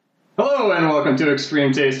Hello and welcome to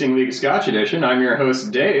Extreme Tasting League Scotch Edition. I'm your host,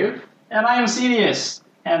 Dave. And I am Cedius,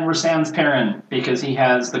 and we're Sans Perrin, because he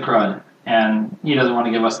has the crud, and he doesn't want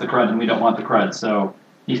to give us the crud, and we don't want the crud, so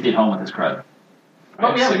he stayed home with his crud.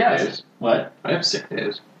 But we have a guest. Days. What? I have sick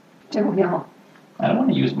days. Don't we all? I don't want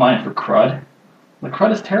to use mine for crud. The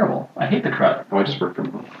crud is terrible. I hate the crud. Oh, I just work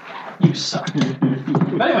from home. You suck.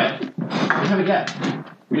 But anyway, we have a guest.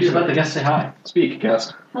 We should let the guest say hi. Speak,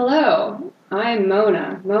 guest. Hello, I'm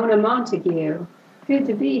Mona Montague. Good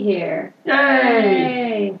to be here.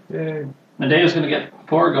 Yay! Yay. The day is going to get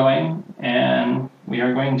pour going, and we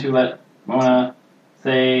are going to let Mona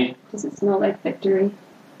say Does it smell like victory?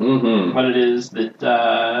 Mm-hmm. what it is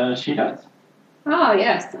that she does. Oh,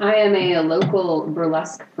 yes. I am a local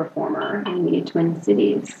burlesque performer in the Twin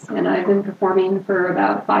Cities, and I've been performing for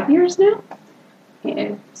about 5 years now.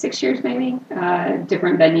 6 years, maybe.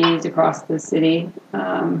 Different venues across the city.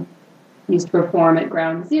 Used to perform at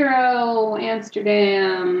Ground Zero,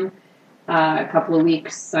 Amsterdam. A couple of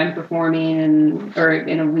weeks I'm performing,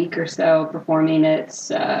 in a week or so, performing at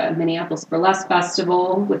Minneapolis Burlesque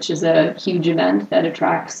Festival, which is a huge event that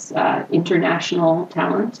attracts international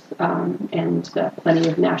talent and plenty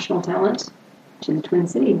of national talent to the Twin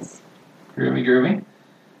Cities. Groovy.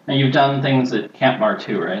 And you've done things at Camp Bar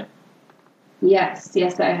too, right? Yes,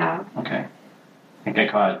 I have. Okay. I think I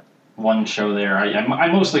caught one show there.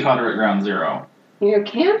 I mostly caught her at Ground Zero. You know,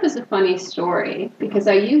 camp is a funny story because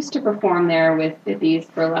I used to perform there with Bibby's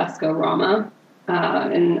Burlesque-O-Rama,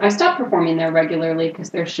 and I stopped performing there regularly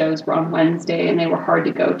because their shows were on Wednesday and they were hard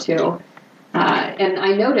to go to. And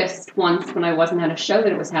I noticed once when I wasn't at a show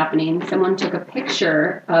that it was happening, someone took a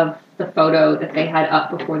picture of the photo that they had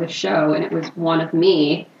up before the show, and it was one of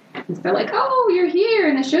me. And so they're like, "Oh, you're here,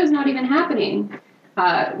 and the show's not even happening."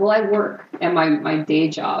 Well, I work at my day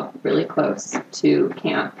job really close to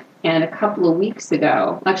camp. And a couple of weeks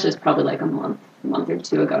ago, actually it's probably like a month or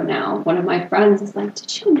two ago now, one of my friends is like,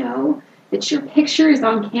 "Did you know that your picture is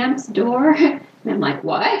on camp's door?" And I'm like,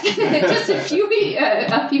 "What?" Just a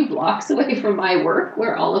few blocks away from my work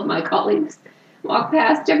where all of my colleagues walk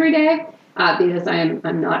past every day because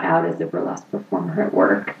I'm not out as a burlesque performer at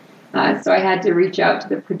work. So I had to reach out to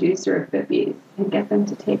the producer of Bibby's and get them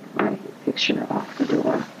to take my picture off the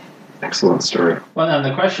door. Excellent story. Well, now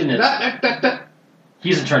the question is,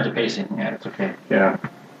 he's in charge of pacing. Yeah, it's okay. Yeah.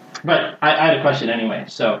 But I had a question anyway.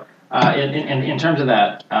 So in terms of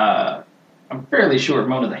that, I'm fairly sure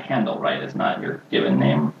Mona the Handle, right, is not your given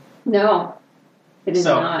name. No, it is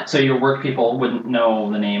not. So your work people wouldn't know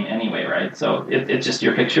the name anyway, right? So it's just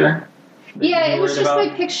your picture? Yeah, it was just my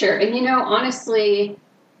picture. And, you know, honestly,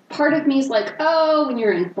 part of me is like, oh, when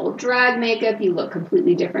you're in full drag makeup, you look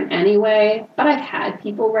completely different anyway. But I've had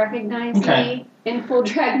people recognize me in full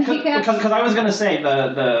drag makeup. Because I was going to say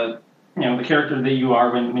the character that you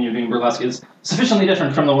are when you're doing burlesque is sufficiently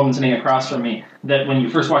different from the woman sitting across from me that when you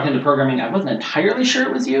first walked into programming, I wasn't entirely sure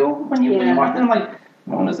it was you when you walked in. I'm like,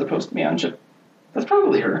 Mona's supposed to be on ship. That's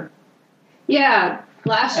probably her. Yeah.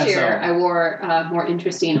 Last year, I wore more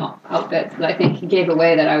interesting outfits that I think gave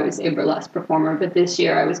away that I was a burlesque performer. But this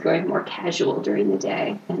year, I was going more casual during the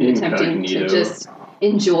day and attempting to just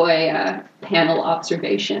enjoy panel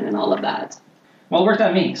observation and all of that. Well, it worked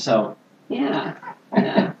on me, so... Yeah.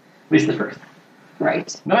 At least the first.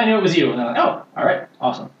 Right. Then I knew it was you, and I'm like, oh, all right,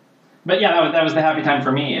 awesome. But yeah, that was the happy time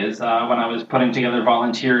for me, is when I was putting together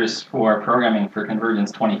volunteers for programming for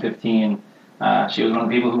Convergence 2015... she was one of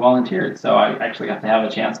the people who volunteered, so I actually got to have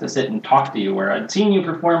a chance to sit and talk to you, where I'd seen you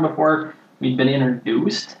perform before. We'd been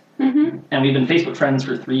introduced, and we'd been Facebook friends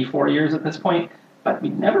for 3-4 years at this point, but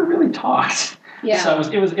we'd never really talked. Yeah. So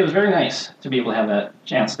it was very nice to be able to have that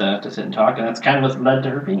chance to sit and talk, and that's kind of what led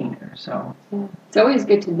to her being here. So it's always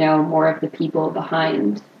good to know more of the people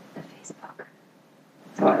behind the Facebook.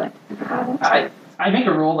 So I like to think about it. I make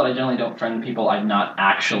a rule that I generally don't friend people I've not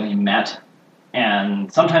actually met. And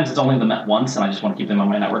sometimes it's only them met once, and I just want to keep them on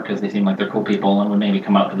my network because they seem like they're cool people and would maybe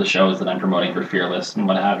come out to the shows that I'm promoting for Fearless and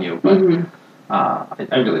what have you. But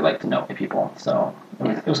I really like to know people, so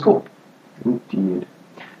it was cool. Indeed.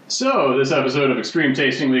 So, this episode of Extreme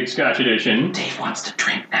Tasting League Scotch Edition... Dave wants to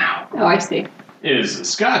drink now. Oh, I see. ...is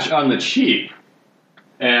Scotch on the cheap.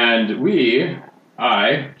 And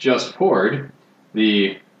I just poured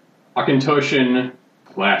the Auchentoshan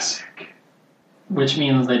Classic. Which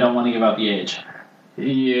means they don't want to give out the age.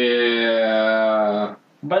 Yeah,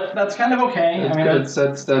 but that's kind of okay.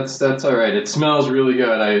 That's all right. It smells really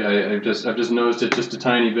good. I've just nosed it just a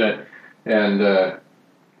tiny bit, and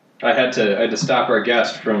I had to stop our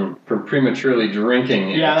guest from prematurely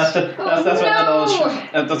drinking. Yeah, that's what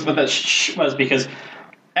that was, because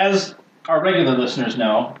as our regular listeners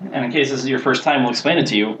know, and in case this is your first time, we'll explain it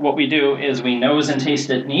to you. What we do is we nose and taste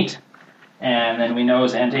it neat, and then we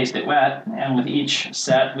nose and taste it wet, and with each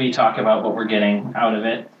set, we talk about what we're getting out of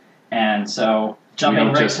it. And so,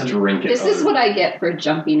 jumping right to drink it. This is what I get for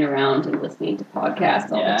jumping around and listening to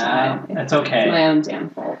podcasts all the time. That's okay. It's my own damn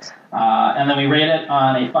fault. And then we rate it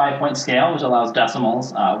on a 5-point scale, which allows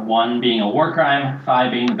decimals. 1 being a war crime,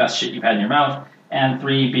 5 being the best shit you've had in your mouth, and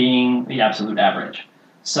 3 being the absolute average.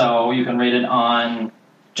 So you can rate it on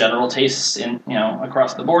general tastes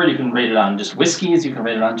across the board. You can rate it on just whiskeys. You can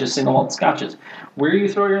rate it on just single malt scotches. Where you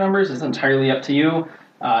throw your numbers is entirely up to you.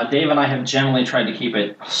 Dave and I have generally tried to keep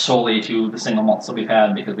it solely to the single malts that we've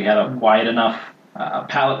had because we had a wide enough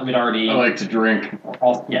palate that we'd already... I like to drink.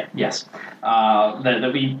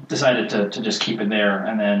 That we decided to just keep it there.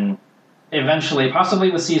 And then eventually,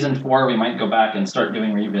 possibly with Season 4, we might go back and start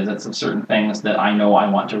doing revisits of certain things that I know I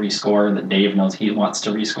want to rescore, that Dave knows he wants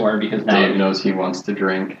to rescore, because now... Dave knows he wants to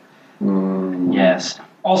drink. Yes.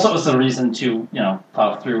 Also, it's the reason to,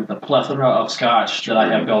 plow through the plethora of scotch that I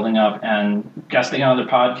have building up, and guesting on other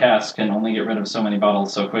podcasts can only get rid of so many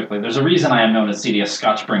bottles so quickly. There's a reason I am known as CDS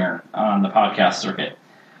Scotch Bringer on the podcast circuit.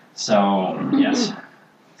 So, yes.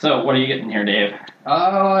 So, what are you getting here, Dave?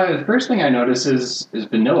 The first thing I notice is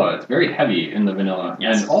vanilla. It's very heavy in the vanilla.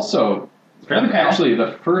 Yes. And also, actually,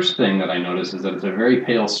 the first thing that I notice is that it's a very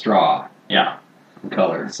pale straw. Yeah. In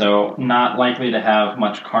color. So, not likely to have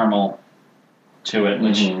much caramel to it,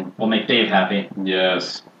 which will make Dave happy.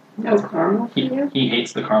 Yes. No caramel for you? He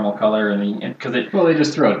hates the caramel color, Well,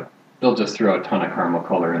 they'll just throw a ton of caramel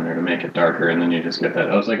color in there to make it darker, and then you just get that.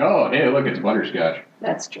 I was like, oh, hey, look, it's butterscotch.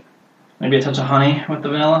 That's true. Maybe a touch of honey with the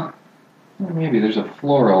vanilla. Maybe there's a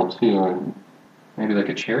floral too. Maybe like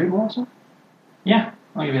a cherry blossom. Yeah,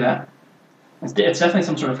 I'll give you that. It's definitely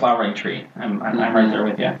some sort of flowering tree. I'm right there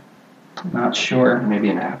with you. Not sure. Maybe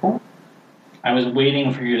an apple. I was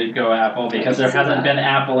waiting for you to go apple because there hasn't been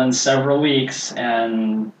apple in several weeks,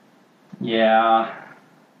 and yeah.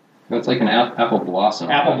 It's like an apple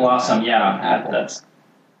blossom. Apple blossom, yeah. Apple. That's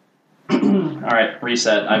all right.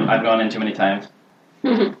 Reset. I've gone in too many times.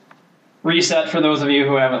 Reset, for those of you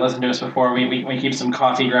who haven't listened to us before, we keep some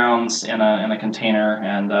coffee grounds in a container,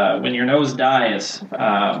 and when your nose dies,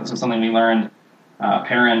 this is something we learned.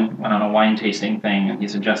 Perrin went on a wine tasting thing, and he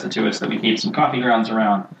suggested to us that we keep some coffee grounds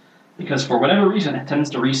around, because for whatever reason, it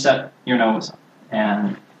tends to reset your nose,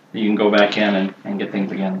 and you can go back in and get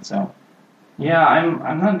things again. So, yeah,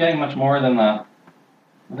 I'm not getting much more than the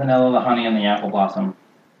vanilla, the honey, and the apple blossom.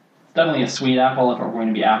 It's definitely a sweet apple if we're going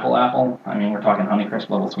to be apple. I mean, we're talking Honeycrisp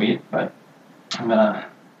level sweet, but I think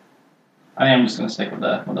I'm just gonna stick with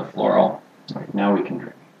the floral. Right, now we can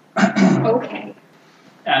drink. Okay.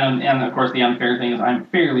 And of course, the unfair thing is I'm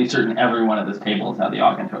fairly certain everyone at this table has had the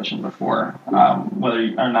Auchentoshan before.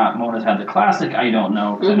 Whether or not Mona's had the classic, I don't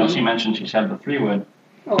know, because I know she mentioned she's had the 3-wood.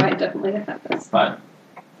 Oh, I definitely have had this. But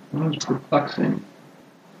it's perplexing.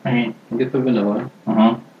 I mean, you get the vanilla.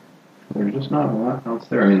 There's just not a lot else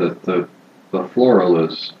there. I mean, the floral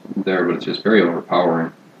is there, but it's just very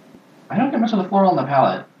overpowering. I don't get much of the floral in the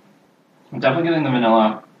palate. I'm definitely getting the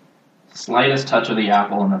vanilla, slightest touch of the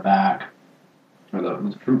apple in the back.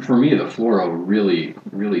 For me, the floral really,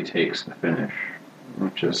 really takes the finish.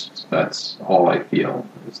 That's all I feel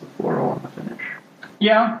is the floral and the finish.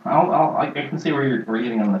 Yeah, I can see where you're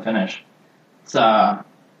getting on the finish. It's a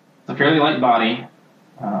fairly light body.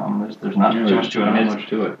 There's not too much to it. Not much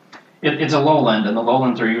to it. It's a lowland, and the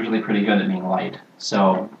lowlands are usually pretty good at being light.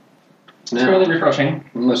 So it's fairly refreshing.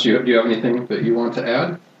 Unless do you have anything that you want to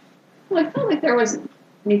add? Well, I felt like there was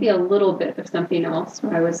maybe a little bit of something else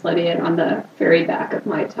when I was letting it on the very back of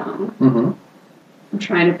my tongue. I'm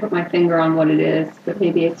trying to put my finger on what it is, but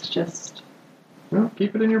maybe it's just... Well,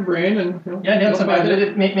 keep it in your brain and... Maybe it's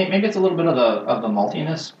a little bit of the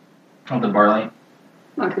maltiness of the barley.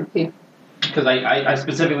 That could be. Because I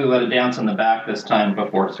specifically let it dance in the back this time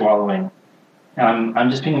before swallowing. And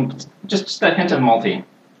I'm just being... Just that hint of malty.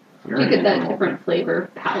 You get that different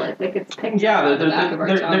flavor palette that gets picked out of the back of our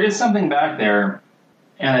tongue. There is something back there,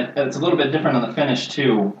 and it's a little bit different on the finish,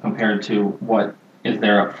 too, compared to what is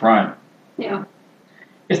there up front. Yeah.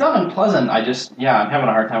 It's not unpleasant, I'm having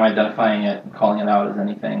a hard time identifying it and calling it out as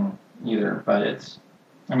anything either, but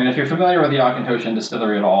if you're familiar with the Auchentoshan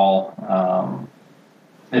distillery at all,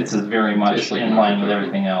 it's very much in line with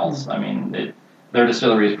everything else. I mean, their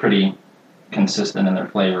distillery is pretty consistent in their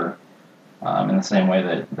flavor. In the same way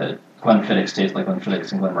that Glenfiddich tastes like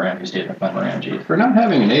Glenfiddich and Glenmorangie taste like Glenmorangie. For not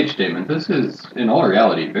having an age statement, this is, in all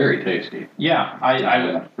reality, very tasty. Yeah,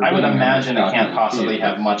 I would imagine it can't possibly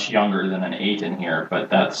have much younger than an 8 in here, but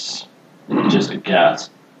that's just a guess.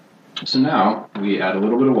 So now we add a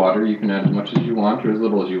little bit of water. You can add as much as you want or as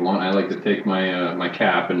little as you want. I like to take my my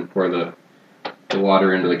cap and pour the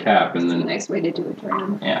water into the cap, and It's a then nice way to do a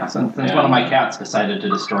drain. Yeah, since one of my cats decided to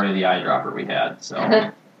destroy the eyedropper we had, so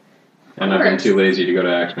and I've been too lazy to go to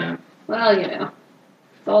Axeman. Well,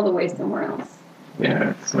 it's all the way somewhere else. Yeah,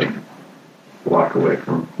 it's like a block away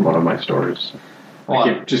from one of my stores. Well,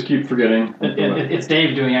 I just keep forgetting. it's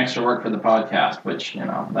Dave doing extra work for the podcast, which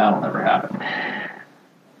that'll never happen.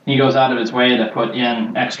 He goes out of his way to put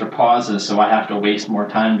in extra pauses, so I have to waste more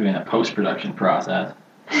time doing the post-production process.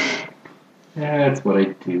 That's what I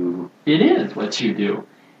do. It is what you do.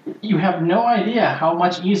 You have no idea how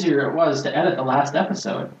much easier it was to edit the last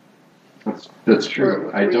episode. That's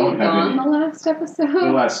true. I don't have any. The last episode.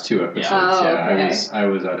 The last 2 episodes. Yeah. Oh, okay. I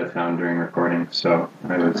was out of town during recording, so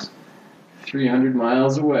I was 300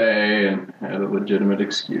 miles away and had a legitimate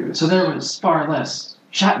excuse. So there was far less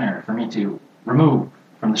Shatner for me to remove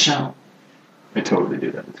from the show. I totally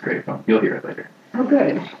do that. It's great fun. You'll hear it later. Oh,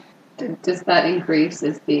 good. Does that increase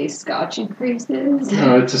as the scotch increases?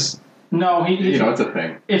 No, it's just No, it's a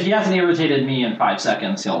thing. If he hasn't irritated me in 5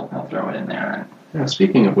 seconds, he'll throw it in there. Yeah,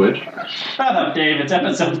 speaking of which, Shut up, Dave. It's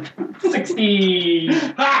episode 65.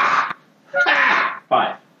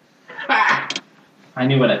 I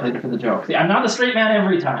knew it. I played it for the joke. See, I'm not a straight man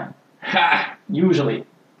every time. Usually.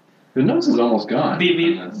 the nose is almost gone.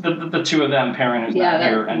 The two of them, Perrin, who's not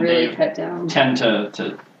here, that and really Dave, cut down. tend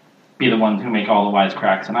to be the ones who make all the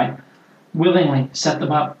wisecracks, and I willingly set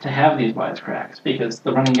them up to have these wisecracks because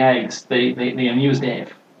the running gags, they amuse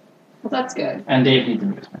Dave. Well, that's good. And Dave needs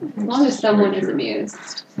amusement. As long as someone is amused.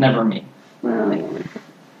 It's never me. Well,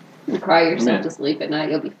 you cry yourself to sleep at night,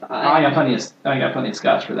 you'll be fine. I got plenty of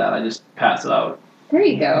scotch for that. I just pass it out. There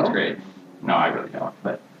you go. That's great. No, I really don't.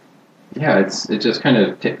 But Yeah, it just kind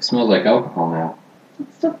of smells like alcohol now.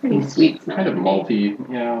 It's still pretty sweet smelling. Kind of malty,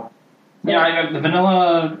 yeah. yeah, I got the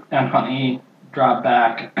vanilla and honey drop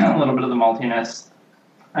back, a little bit of the maltiness.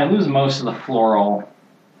 I lose most of the floral.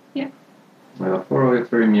 Well, the floral is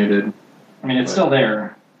very muted. I mean, it's still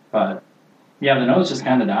there, but yeah, the nose just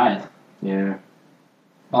kind of dies. Yeah.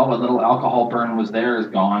 All what little alcohol burn was there is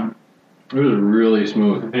gone. It was really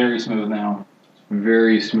smooth. Very smooth now.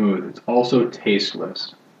 Very smooth. It's also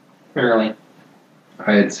tasteless. Barely.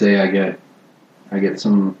 I'd say I get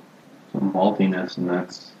some maltiness, and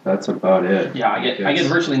that's about it. Yeah, I get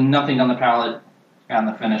virtually nothing on the palate, and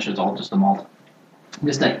the finish is all just the malt.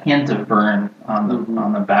 Just a hint of burn on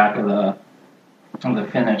the back of the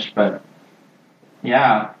finish, but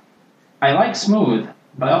yeah, I like smooth,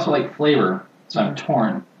 but I also like flavor, so I'm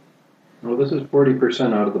torn. Well, this is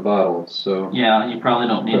 40% out of the bottle, so Yeah, you probably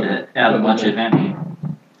don't need to add much, if any.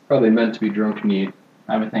 probably meant to be drunk neat.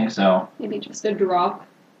 I would think so. Maybe just a drop.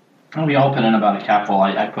 We all put in about a capful.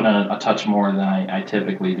 I put in a touch more than I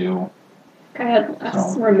typically do. I had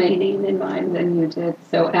less remaining in mine than you did,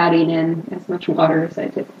 so adding in as much water as I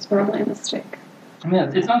did was probably a mistake. I mean,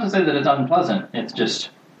 it's not to say that it's unpleasant. It's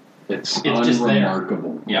just It's just there.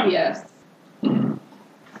 unremarkable. Yeah. Yes.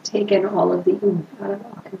 Taken all of the oomph out of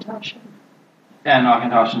Auchentoshan. And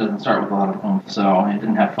Auchentoshan doesn't start with a lot of oomph, so it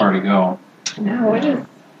didn't have far to go. No,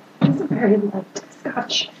 it's a very light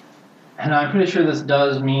scotch. And I'm pretty sure this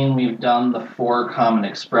does mean we've done the 4 common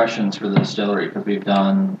expressions for the distillery, because we've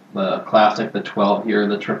done the classic, the 12-year,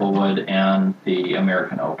 the triple wood, and the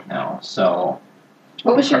American oak now. So,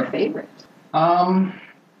 What was your favorite?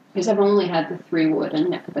 Because I've only had the 3 wood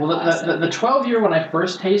and the classic. the 12-year, when I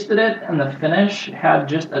first tasted it, and the finish had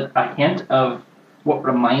just a hint of what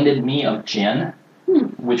reminded me of gin,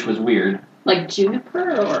 which was weird. Like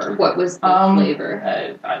juniper, or what was the flavor?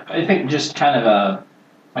 I think just kind of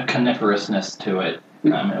a coniferousness to it.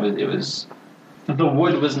 It was the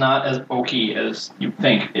wood was not as oaky as you'd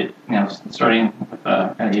think. It starting with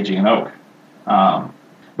kind of aging in oak.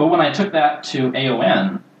 But when I took that to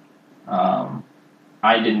AON,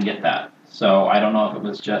 I didn't get that. So I don't know if it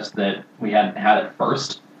was just that we hadn't had it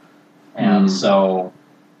first, and so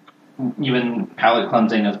even palate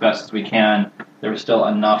cleansing as best as we can, there was still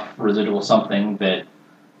enough residual something that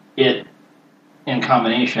it, in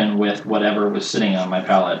combination with whatever was sitting on my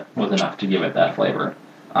palate, was enough to give it that flavor.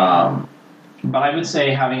 But I would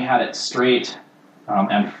say, having had it straight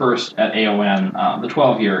and first at AON, the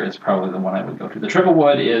 12-year is probably the one I would go to. The triple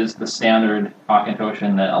wood is the standard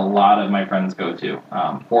Auchentoshan that a lot of my friends go to.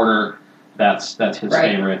 Porter, that's his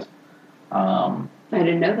favorite. I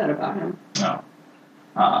didn't know that about him. No.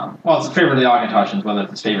 Well, it's the favorite of the Auchentoshans. Whether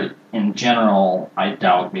it's his favorite in general, I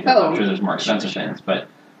doubt, because I'm sure there's more expensive things. But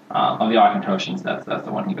of the Auchentoshans, that's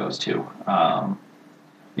the one he goes to.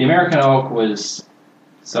 The American oak was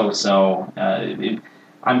so-so.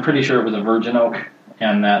 I'm pretty sure it was a virgin oak,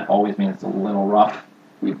 and that always means it's a little rough.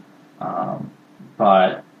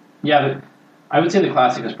 But yeah, I would say the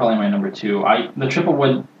classic is probably my number 2. The triple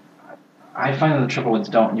wood, I find that the triple woods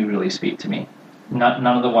don't usually speak to me. None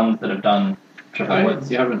of the ones that have done triple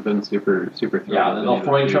woods. You haven't been super thrilled. Yeah, the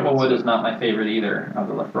Lefroy triple wood is not my favorite either of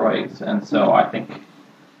the Lefroys, and so I think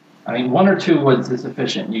 1 or 2 woods is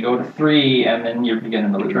sufficient. You go to 3, and then you're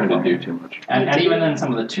beginning to lose. Trying to do too much. And even then,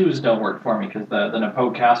 some of the 2s don't work for me because the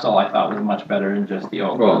Napo Castle I thought was much better than just the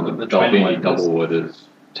old. Well, the Belvini twin double wood is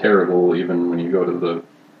terrible, even when you go to the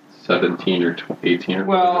 17 or 18 or.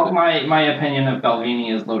 Well, my opinion of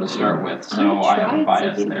Belvini is low to start with, so I have a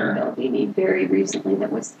bias something there. from Belvini very recently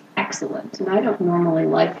that was excellent, and I don't normally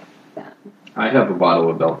like them. I have a bottle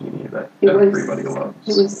of Belvini that everybody loves.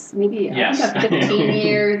 It was maybe Yes. I think a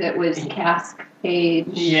 15-year that was cask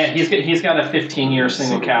aged. Yeah, he's got a 15-year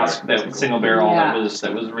single cask, that single barrel Yeah.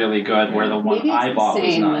 that was really good. Where the one Maybe it's I the bought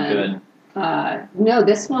was same not then. good. No,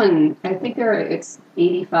 this one I think it's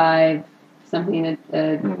 85 something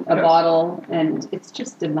a bottle, and it's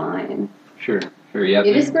just divine. Sure. Yeah.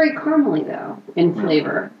 It is very caramely though in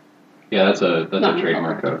flavor. Yeah, that's a Not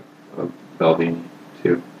trademark of Belvini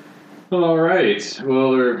too. All right.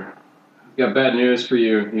 Well, we've got bad news for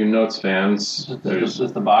you Notes fans. Does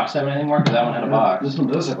the box have anything more? Because that one had a box. This one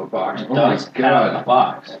does have a box. It Oh does my god. have a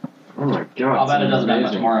box. Oh my god. I'll bet it doesn't have much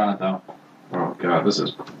amazing. more on it though. Oh god, this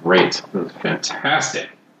is great. This is fantastic.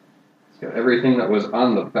 It's got everything that was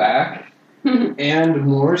on the back and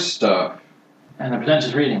more stuff. And the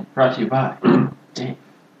pretentious reading brought to you by Dave.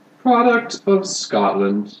 Product of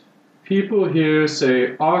Scotland. People here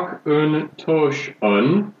say och un tosh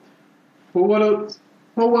un.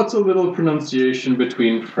 But what's a little pronunciation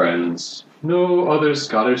between friends? No other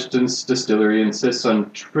Scottish distillery insists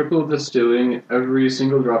on triple distilling every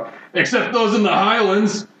single drop, except those in the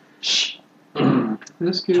Highlands. Shh.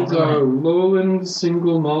 This gives our lowland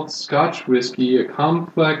single malt Scotch whiskey a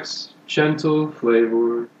complex, gentle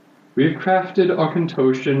flavor. We've crafted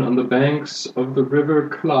Auchentoshan on the banks of the River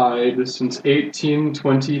Clyde since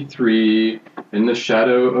 1823 in the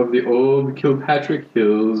shadow of the old Kilpatrick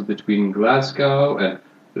Hills between Glasgow and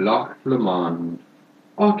Loch Lomond.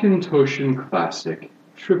 Auchentoshan Classic,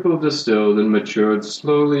 triple distilled and matured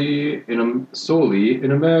solely in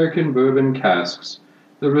American bourbon casks.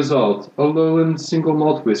 The result, a lowland single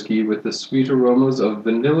malt whiskey with the sweet aromas of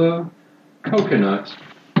vanilla, coconut,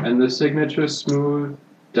 and the signature smooth,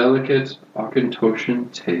 delicate Auchentoshan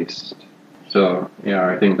taste. So, yeah,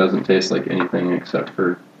 our thing doesn't taste like anything except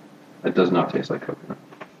for it does not taste like coconut.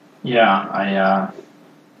 Yeah, I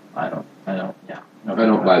don't. Yeah, no, I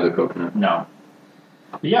don't buy the coconut. No.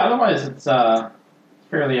 But yeah, otherwise it's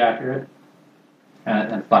fairly accurate.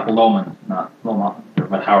 And it's like Lomond, not Lomond,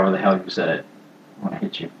 but however the hell you said it. I'm gonna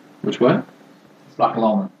hit you. Which one? It's like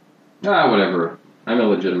Lomond. Whatever. I'm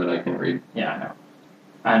illegitimate. I can't read. Yeah, I know.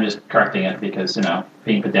 I'm just correcting it because,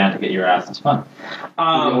 being pedantic at your ass is fun.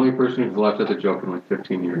 You're the only person who's laughed at the joke in like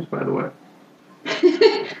 15 years, by the way.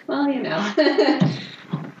 Well,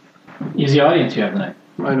 Easy audience you have tonight.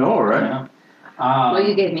 I know, right? Yeah. well,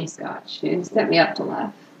 you gave me scotch. You set me up to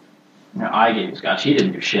laugh. I gave you scotch. He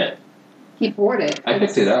didn't do shit. He poured it. I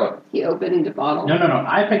picked it out. He opened a bottle. No.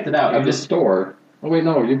 I picked it out. At the store. Oh, wait,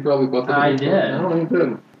 no. You probably bought the I did. No, you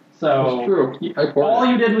didn't. So That's true. I poured all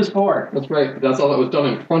it. you did was pour. That's right. That's all that was done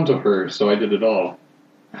in front of her, so I did it all.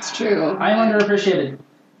 It's true. I'm underappreciated.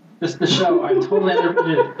 This is the show. I'm totally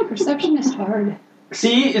underappreciated. Perception is hard.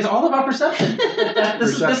 See, it's all about perception.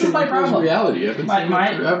 This is my equals problem. reality. I've been saying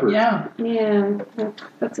that forever. Yeah. Yeah,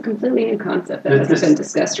 that's a completely new concept that hasn't been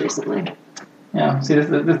discussed recently. Yeah. See,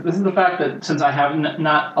 this is the fact that since I have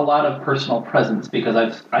not a lot of personal presence because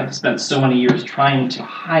I've spent so many years trying to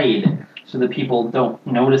hide so that people don't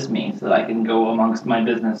notice me, so that I can go amongst my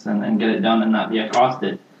business and get it done and not be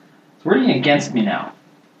accosted. It's working against me now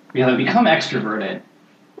because I've become extroverted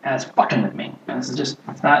and it's fucking with me. And this is just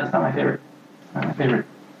it's not my favorite. It's not my favorite.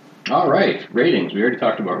 All right. Ratings. We already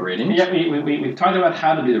talked about ratings. Yeah, we've talked about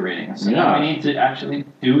how to do the ratings. So now we need to actually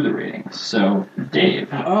do the ratings. So, Dave,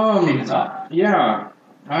 take us off. Yeah.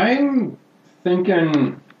 I'm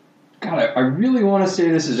thinking, God, I really want to say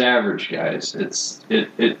this is average, guys.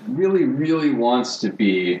 It really, really wants to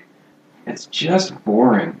be. It's just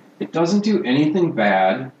boring. It doesn't do anything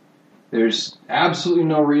bad. There's absolutely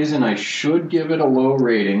no reason I should give it a low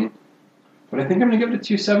rating. But I think I'm going to give it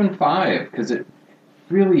a 2.75 because it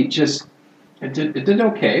really just it did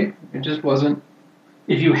okay. It just wasn't.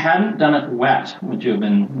 If you hadn't done it wet, would you have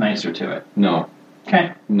been nicer to it? No.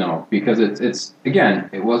 Okay. No, because it's again,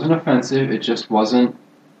 it wasn't offensive. It just wasn't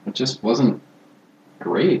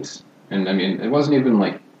great. And I mean, it wasn't even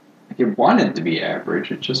like Like it wanted to be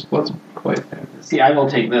average, it just wasn't quite average. See, I will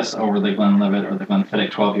take this over the Glenlivet or the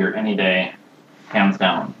Glenfiddich 12-year any day, hands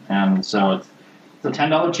down. And so it's a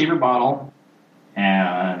 $10 cheaper bottle,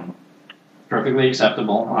 and perfectly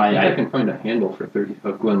acceptable. I can find a handle for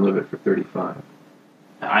of Glenlivet for $35.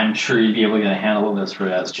 I'm sure you'd be able to get a handle of this for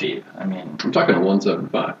as cheap. I mean, I'm talking a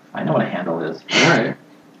 $175. I know what a handle is. All right.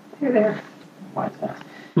 You're there. Why is that?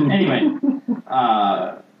 Anyway,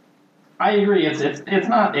 I agree. It's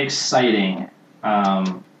not exciting,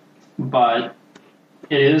 but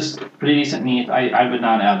it is pretty decent neat. I would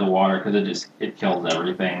not add the water because it kills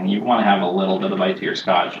everything. You want to have a little bit of bite to your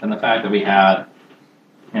scotch, and the fact that we had,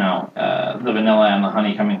 the vanilla and the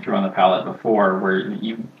honey coming through on the palate before, where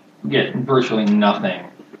you get virtually nothing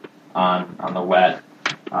on the wet.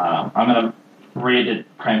 I'm gonna rate it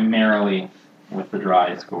primarily with the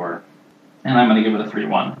dry score, and I'm gonna give it a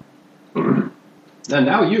 3-1. And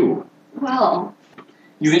now you. Well,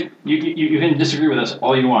 You can disagree with us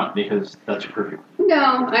all you want because that's your purview.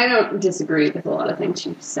 no, I don't disagree with a lot of things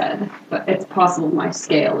you've said, but it's possible my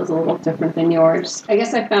scale is a little different than yours. I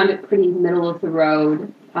guess I found it pretty middle of the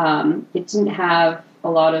road. It didn't have a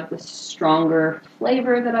lot of the stronger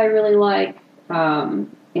flavor that I really like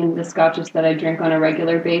in the scotches that I drink on a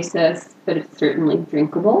regular basis, but it's certainly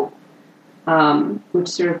drinkable, which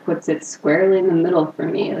sort of puts it squarely in the middle for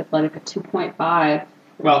me, like a 2.5.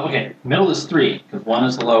 Well, okay, middle is 3 because 1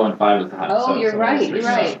 is the low and 5 is the high. Oh, you're right. it's You're 3.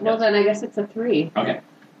 right. So, Well, then I guess it's a 3. okay.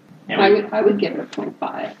 Yeah, I would give it a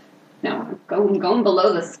 0.5. No, I'm going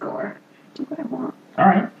below the score. Do what I want. all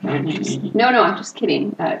right. No, I'm just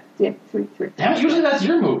kidding. Yeah, 3. Damn it, usually that's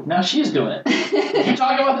your move. Now she's doing it. Did you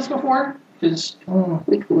talk about this before? We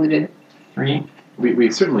colluded. 3.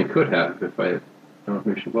 We certainly could have if I don't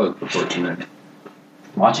know who she was before tonight.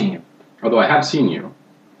 Watching you. Although I have seen you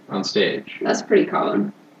on stage. That's pretty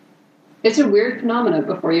common. It's a weird phenomenon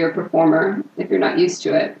before you're a performer, if you're not used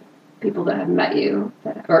to it. People that have met you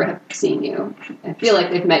or have seen you, I feel like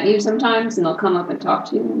they've met you sometimes, and they'll come up and talk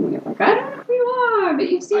to you, and you're like, I don't know who you are, but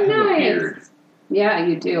you seem I have a nice. beard. Yeah,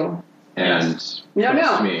 you do. And No,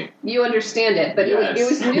 trust me, you understand it, but Yes. it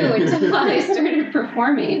was new until I started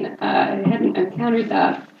performing. I hadn't encountered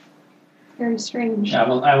that. Very strange. Yeah,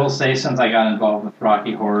 I will say since I got involved with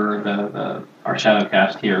Rocky Horror, our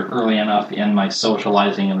Shadowcast here early enough in my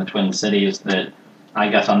socializing in the Twin Cities that I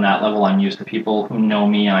guess on that level I'm used to people who know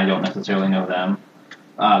me and I don't necessarily know them.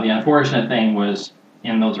 The unfortunate thing was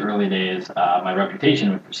in those early days, my reputation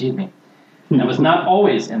would precede me. And it was not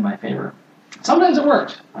always in my favor. Sometimes it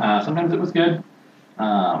worked. Sometimes it was good.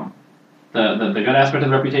 The good aspect of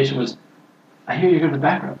the reputation was, I hear you're good with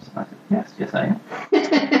back rubs. I said, yes I am.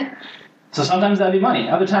 So sometimes that'd be money.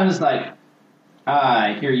 Other times it's like,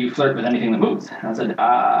 I hear you flirt with anything that moves. And I said,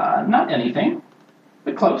 not anything,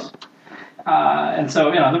 but close. And so,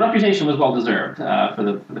 the reputation was well deserved for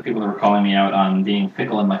the people that were calling me out on being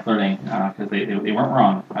fickle in my flirting, because they weren't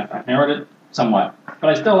wrong. I've narrowed it somewhat, but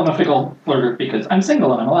I still am a fickle flirter because I'm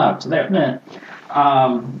single and I'm allowed. So there,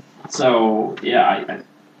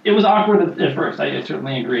 it was awkward at first. I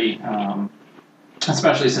certainly agree,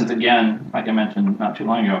 especially since, again, like I mentioned not too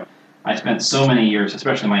long ago, I spent so many years,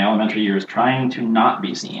 especially my elementary years, trying to not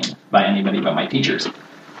be seen by anybody but my teachers.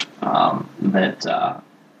 That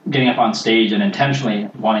getting up on stage and intentionally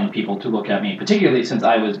wanting people to look at me, particularly since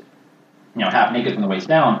I was, half naked from the waist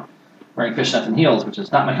down, wearing fishnets and heels, which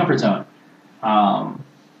is not my comfort zone.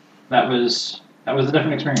 That was a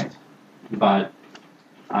different experience. But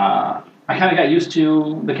I kind of got used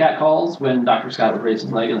to the cat calls when Dr. Scott would raise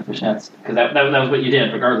his leg in the fishnets, because that was what you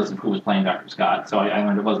did, regardless of who was playing Dr. Scott. So I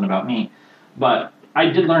learned it wasn't about me. But I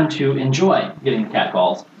did learn to enjoy getting the cat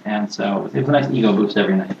calls, and so it was a nice ego boost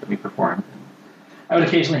every night that we performed. I would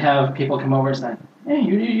occasionally have people come over and say, hey,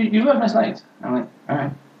 you have nice legs. I'm like, all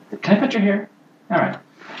right. Can I pet your hair? All right.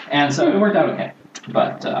 And so it worked out okay.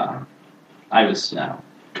 But I was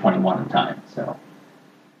 21 at the time, so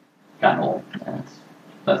gotten old. And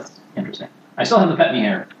that's interesting. I still have the pet me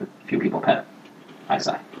hair that few people pet. I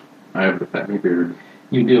sigh. I have the pet me beard.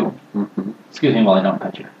 You do. Mm-hmm. Excuse me while I don't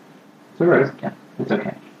pet you. It's alright. Yeah, it's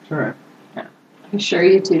okay. It's alright. Yeah. I'm sure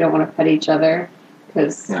you two don't want to pet each other,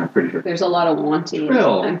 because Yeah, I'm pretty sure. there's a lot of wanting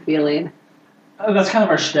Well. I'm feeling. That's kind of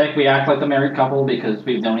our shtick. We act like a married couple because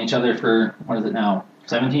we've known each other for, what is it now,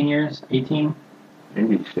 17 years? 18?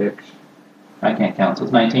 96. I can't count, so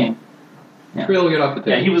it's 19. Yeah. We'll get off the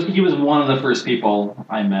table. Yeah, he was one of the first people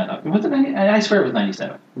I met. Was it 90? I swear it was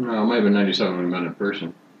 97. No, it might have been 97 when we met in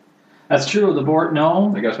person. That's true. The board,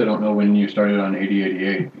 no. I guess I don't know when you started on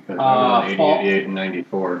 8088, because I was on fall- 8088 and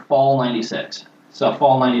 94. Fall 96. So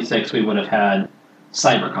fall 96, we would have had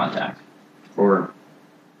cyber contact. Or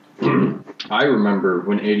I remember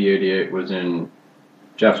when 8088 was in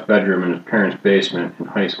Jeff's bedroom in his parents' basement in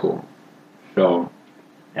high school. So,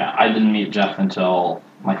 Yeah, I didn't meet Jeff until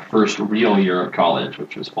my first real year of college,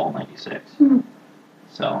 which was fall '96.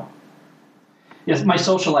 So, yes, my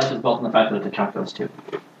social life is built on the fact that Chuck does too.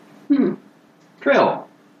 Trill.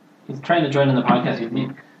 He's trying to join in the podcast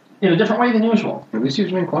in a different way than usual. At least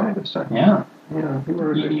he's been quiet this time. Yeah. Yeah, You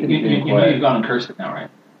know you've gone and cursed it now, right?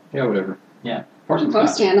 Yeah, whatever. Yeah. Of course it's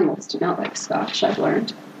Most Scotch. animals do not like Scotch, I've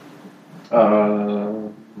learned.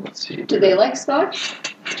 Let's see. Do they like Scotch?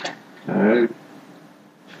 Fang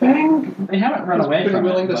They haven't run is away pretty from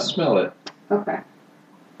willing it. to but- smell it. Okay.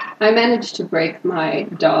 I managed to break my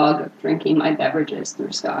dog of drinking my beverages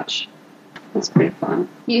through Scotch. That's pretty fun.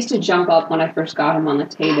 He used to jump up when I first got him on the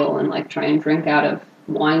table and like try and drink out of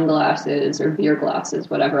wine glasses or beer glasses,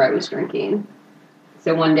 whatever I was drinking.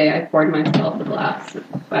 So one day I poured myself a glass.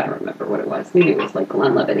 I don't remember what it was. Maybe it was like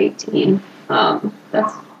Glenlivet 18.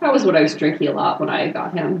 That was what I was drinking a lot when I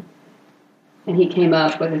got him. And he came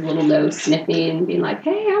up with his little nose sniffing and being like,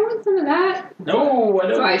 "Hey, I want some of that." No, I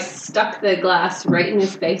don't. So I stuck the glass right in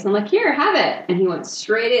his face. I'm like, "Here, have it." And he went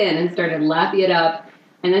straight in and started lapping it up.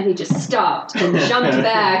 And then he just stopped and jumped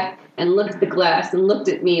back and looked at the glass and looked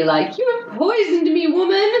at me like, "You have poisoned me,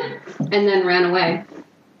 woman!" And then ran away.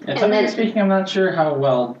 Technically speaking, I'm not sure how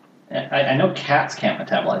well. I know cats can't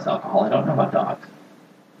metabolize alcohol. I don't know about dogs.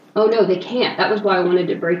 Oh, no, they can't. That was why I wanted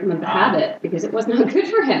to break him of the habit, because it was not good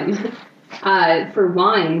for him. For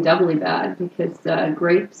wine, doubly bad, because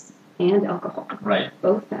grapes and alcohol, Right.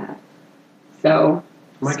 both bad. So,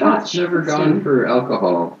 My Scotch. cat's never gone for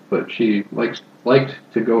alcohol, but she liked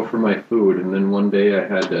to go for my food. And then one day I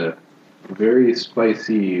had a very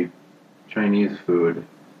spicy Chinese food,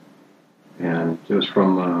 and it was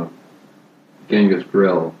from Genghis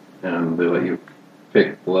Grill, and they let you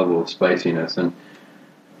pick the level of spiciness, and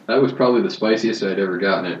that was probably the spiciest I'd ever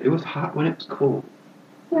gotten it. It was hot when it was cold.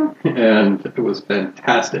 Yeah. And it was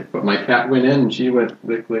fantastic. But my cat went in and she went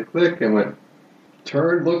lick, lick, lick, and went,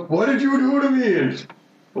 "Turn, look, what did you do to me?" And just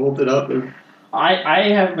bolted up. And I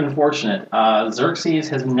have been fortunate. Xerxes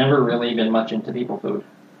has never really been much into people food.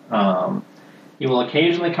 He will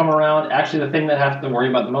occasionally come around. Actually, the thing that I have to worry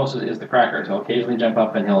about the most is the crackers. He'll occasionally jump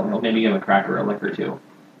up and he'll maybe give a cracker a lick or two,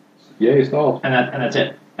 yay, salt. and that's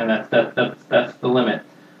it. And that's the limit.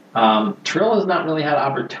 Trill has not really had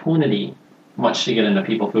opportunity much to get into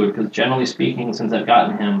people food because generally speaking, since I've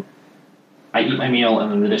gotten him, I eat my meal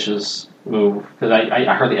and then the dishes move because I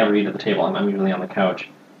hardly ever eat at the table. I'm usually on the couch,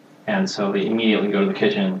 and so they immediately go to the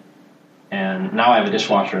kitchen. And now I have a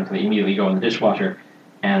dishwasher, and so they immediately go in the dishwasher,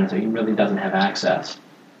 and so he really doesn't have access.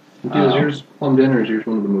 Is yours plumbed in, or is yours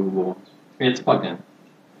one of the movable ones? It's plugged in.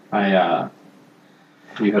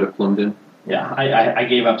 You had it plumbed in? Yeah, I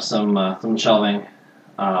gave up some shelving,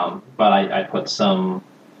 but I put some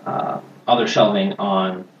other shelving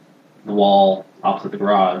on the wall opposite the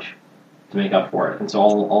garage to make up for it. And so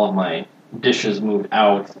all of my dishes moved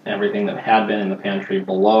out. Everything that had been in the pantry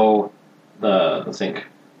below the sink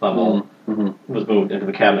level was moved into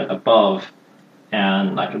the cabinet above,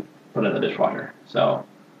 and I could put it in the dishwasher. So,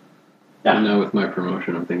 yeah. And now with my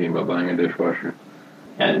promotion, I'm thinking about buying a dishwasher.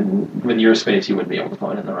 And with your space, you wouldn't be able to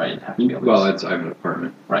put it in the right. It'd have to be Well, I have an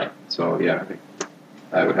apartment. right. So, yeah,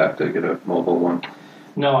 I would have to get a mobile one.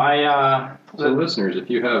 No, So, listeners, if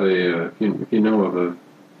you have if you know of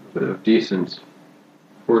a decent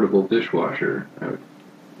portable dishwasher,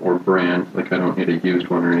 or brand, like I don't need a used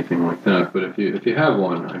one or anything like that, but if you have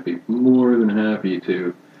one, I'd be more than happy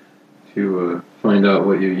to find out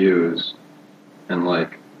what you use and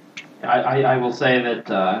like. I will say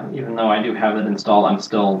that even though I do have it installed, I'm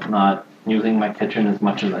still not using my kitchen as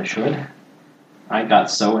much as I should. I got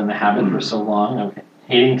so in the habit for so long of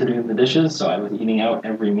hating to do the dishes, so I was eating out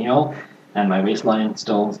every meal, and my waistline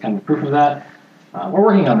still is kind of proof of that. We're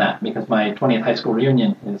working on that because my 20th high school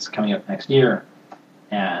reunion is coming up next year,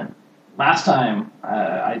 and last time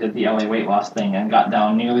I did the LA weight loss thing and got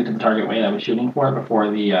down nearly to the target weight I was shooting for before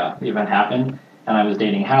the event happened, and I was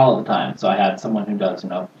dating Hal at the time, so I had someone who does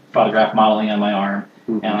photograph modeling on my arm,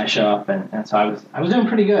 and I show up, and so I was doing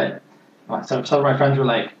pretty good. Some of my friends were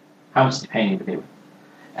like, "How much is he paying you to be with?"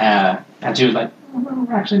 And she was like,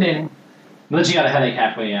 "We're actually dating." But then she got a headache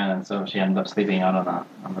halfway in, and so she ended up sleeping out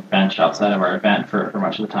on the bench outside of our event for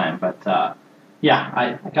much of the time. But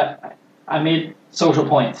yeah, I made social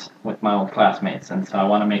points with my old classmates, and so I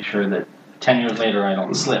want to make sure that 10 years later I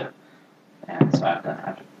don't slip. And so I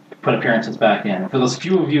have to put appearances back in. For those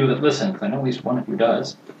few of you that listen, because I know at least one of you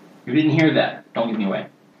does, if you didn't hear that, don't give me away.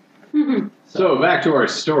 So back to our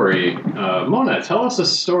story. Mona, tell us a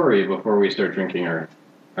story before we start drinking our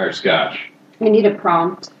scotch. I need a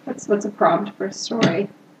prompt. What's a prompt for a story?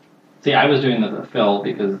 See, I was doing the fill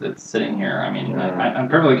because it's sitting here. I mean, I'm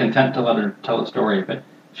perfectly content to let her tell the story, but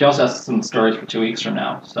she also has some stories for 2 weeks from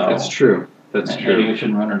now. So That's true. That's maybe true. we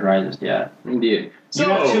shouldn't run her dry just yet. Indeed. You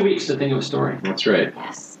have 2 weeks to think of a story. That's right.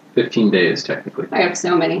 Yes. 15 days, technically. I have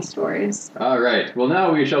so many stories. All right. Well,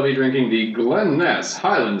 now we shall be drinking the Glen Ness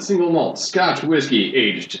Highland Single Malt Scotch Whiskey,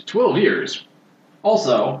 aged 12 years.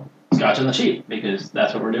 Also, Scotch on the cheap, because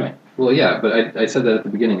that's what we're doing. Well, yeah, but I said that at the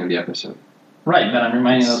beginning of the episode. Right, but I'm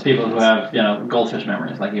reminding those people who have, goldfish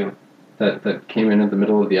memories like you. That came in at the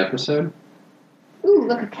middle of the episode? Ooh,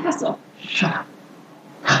 look, a castle. Shut up.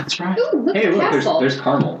 That's right. Ooh, look, Hey, a look, castle. there's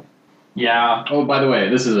caramel. Yeah. Oh, by the way,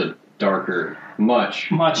 this is a darker, much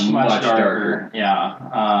darker.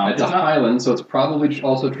 Yeah. It's a Highland, so it's probably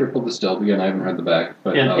also triple distilled. Again, I haven't read the back,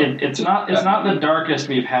 but it's not the darkest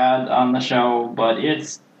we've had on the show, but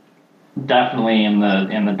it's definitely in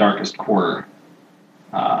the darkest quarter.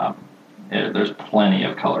 There's plenty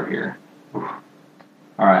of color here. Oof.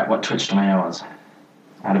 All right, what twitched my nose?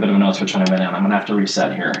 I had a bit of a nose twitch when I went in. I'm gonna have to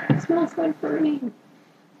reset here. It smells like burning.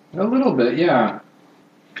 a little bit, yeah.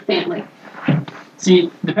 Family. See,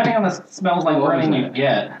 depending on the smells like What was burning you that?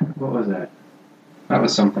 get, What was that? That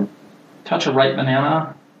was something. touch of ripe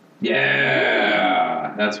banana.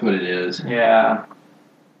 Yeah, that's what it is. Yeah.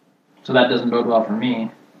 So that doesn't bode well for me.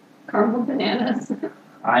 Caramel bananas.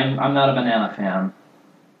 I'm not a banana fan.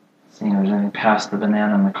 Seeing if there's anything past the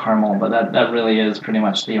banana and the caramel, but that really is pretty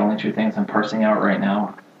much the only two things I'm parsing out right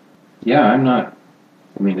now. Yeah, I'm not.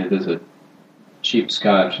 I mean, it is a cheap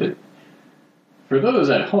Scotch. For those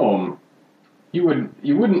at home, you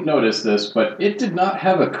wouldn't notice this, but it did not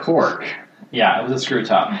have a cork. Yeah, it was a screw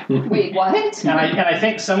top. Wait, what? And I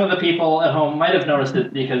think some of the people at home might have noticed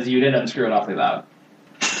it because you did unscrew it awfully loud.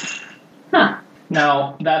 Huh.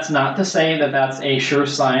 Now, that's not to say that that's a sure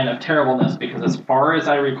sign of terribleness, because as far as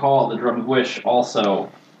I recall, the Drum of Wish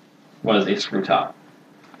also was a screw top.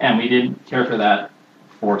 And we did care for that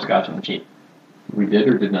for Scotch on the Cheap. We did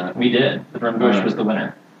or did not? We did. The Drum of Wish was the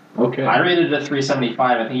winner. Okay. I rated it at 3.75.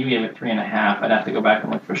 I think you gave it 3.5. I'd have to go back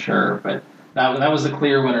and look for sure, but that was the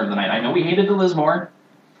clear winner of the night. I know we hated the Lismore,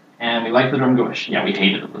 and we liked the Drum of Wish. Yeah, we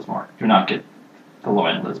hated the Lismore. Do not get the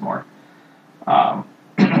low-end Lismore.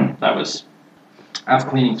 That's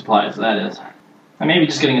cleaning supplies, that is. And maybe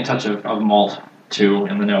just getting a touch of malt, too,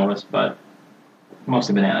 in the nose, but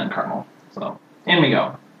mostly banana and caramel. So, in we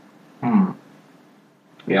go.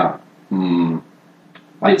 Yeah.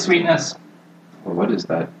 Light sweetness. Well, what is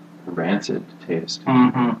that rancid taste?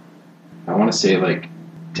 Mm-hmm. I want to say, like,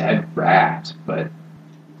 dead rat, but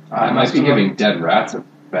I might be giving dead rats a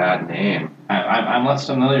bad name. I'm less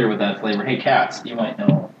familiar with that flavor. Hey, cats, you might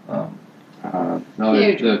know. No,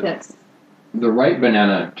 the ripe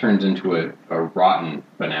banana turns into a rotten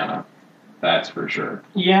banana. That's for sure.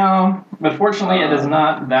 Yeah, but fortunately it is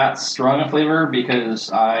not that strong a flavor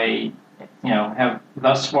because I, have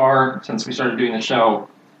thus far, since we started doing the show,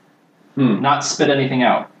 not spit anything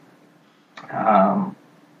out. I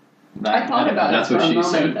thought about it that's for what a she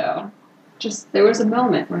moment, said. though. Just, there was a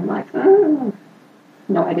moment where I'm like, oh.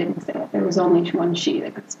 No, I didn't say it. There was only one she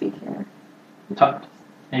that could speak here.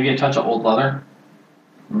 Maybe a touch of old leather.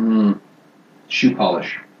 Shoe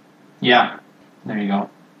polish. Yeah, there you go.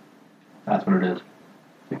 That's what it is.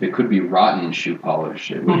 If it could be rotten shoe polish,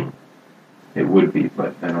 it would be,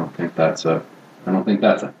 but I don't think that's a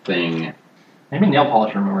thing. Maybe nail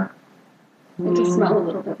polish remover. It does smell a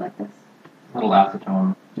little bit like this. A little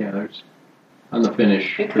acetone. Yeah, there's on the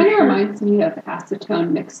finish. It for kind of sure. reminds me of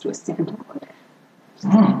acetone mixed with sandalwood. Just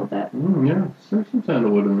a little bit. Yeah, there's some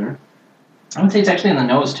sandalwood in there. I would say it's actually in the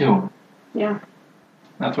nose, too. Yeah.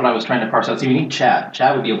 That's what I was trying to parse out. See, we need Chad.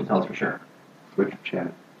 Chad would be able to tell us for sure. Which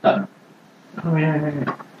chat? Dutton. Oh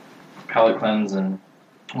yeah. Palate cleanse and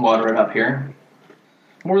water it up here.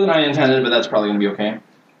 More than I intended, but that's probably going to be okay.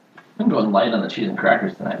 I'm going light on the cheese and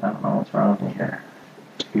crackers tonight. I don't know what's wrong with me here.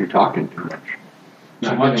 You're talking too much.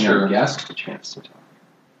 Not much, giving our sure. guests a chance to talk.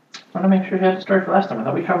 I want to make sure you had a story for last time. I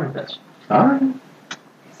thought we covered this. All right.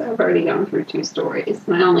 So I've already gone through 2 stories,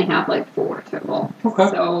 and I only have like 4 total. Okay.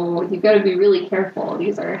 So you've got to be really careful.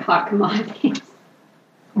 These are hot commodities.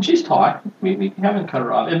 And she's taught. We haven't cut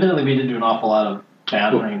her off. Admittedly, we did do an awful lot of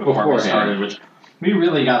bantering before we Beforehand. started, which we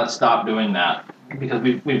really got to stop doing that because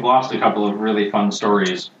we've lost a couple of really fun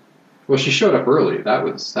stories. Well, she showed up early. That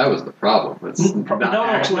was the problem. It's not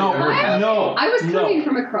actually no, ever happened. no. I was coming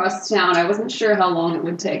from across town. I wasn't sure how long it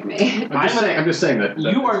would take me. I'm just saying that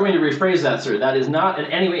You are going to rephrase that, sir. That is not in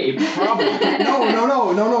any way a problem.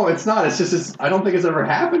 No, it's not. It's just I don't think it's ever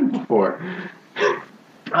happened before.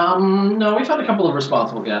 No, we've had a couple of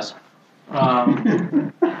responsible guests.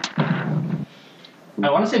 I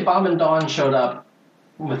want to say Bob and Dawn showed up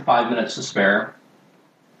with 5 minutes to spare,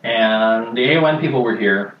 and the AON people were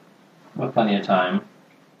here with plenty of time.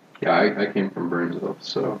 Yeah, I came from Burnsville,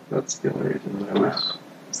 so that's the only reason I was.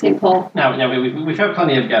 St. Paul. Now, we've had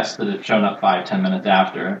plenty of guests that have shown up 5-10 minutes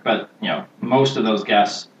after, but most of those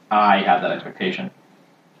guests, I had that expectation.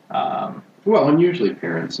 Well, and usually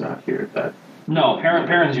parents not here at that. No,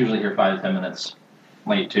 parents usually here 5 to 10 minutes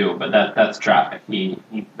late too, but that's traffic.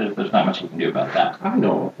 There's not much you can do about that. I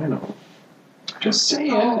know. Just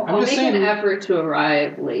saying. I'll I'm just make saying. an effort to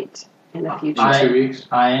arrive late in the future. In 2 weeks.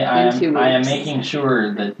 I In 2 am weeks. making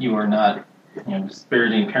sure that you are not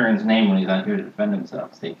disparaging Perrin's name when he's not here to defend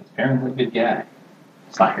himself. See, because Perrin's a good guy.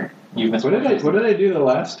 Slacker. You missed What did I do the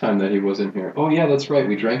last time that he wasn't here? Oh yeah, that's right.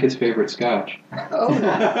 We drank his favorite scotch. Oh, We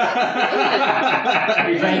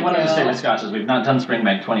drank one of his favorite scotches. We've not done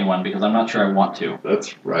Springbank 21 because I'm not sure I want to.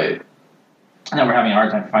 That's right. Now we're having a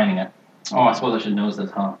hard time finding it. Oh, I suppose I should know this,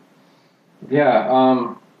 huh?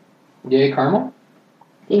 Yeah. Yay, caramel.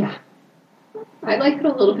 Yeah. I like it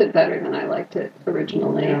a little bit better than I liked it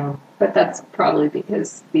originally, Yeah. but that's probably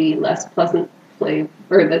because the less pleasant flavor,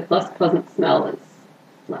 or the less pleasant smell is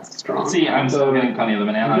less strong. See, I'm still getting plenty of the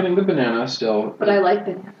I'm banana. getting the banana still. But I like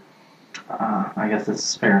banana. I guess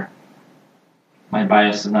it's fair. My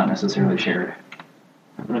bias is not necessarily shared.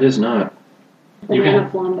 It is not. You Banana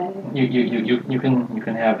can- flambe. You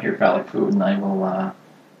can have your phallic food, and I will.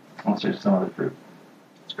 I'll search some other fruit.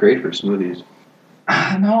 It's great for smoothies.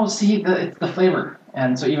 No, see, it's the flavor,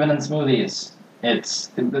 and so even in smoothies, that's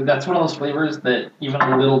one of those flavors that even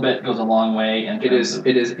a little bit goes a long way. In terms of,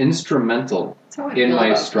 It is instrumental That's how I in feel my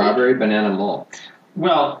about strawberry banana malt.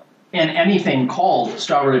 well, in anything called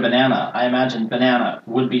strawberry banana, I imagine banana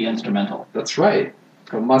would be instrumental. That's right.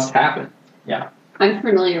 It must happen. Yeah, I'm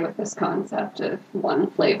familiar with this concept of one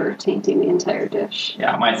flavor tainting the entire dish.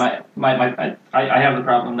 yeah. I have the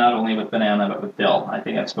problem not only with banana but with dill. I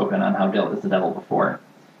think I've spoken on how dill is the devil before.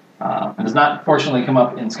 It does not fortunately come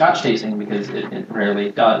up in Scotch tasting because it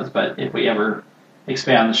rarely does. But if we ever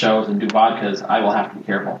expand the shows and do vodkas, I will have to be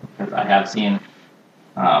careful because I have seen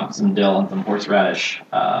some dill and some horseradish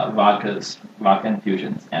vodka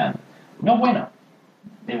infusions, and no bueno.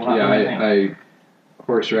 They will not do anything. I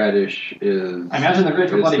horseradish is. I imagine they're great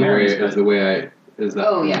for is Bloody the Marys, way- but- Is the way I is that.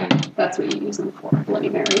 Oh yeah, that's what you use them for, Bloody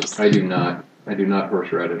Marys. I do not. I do not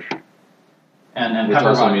horseradish. and Which pepper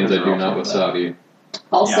also vodkas means I are do also not good. wasabi.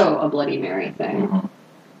 Also a Bloody Mary thing.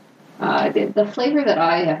 Mhm. The flavor that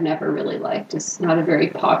I have never really liked is not a very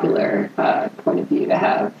popular point of view to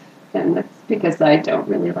have, and that's because I don't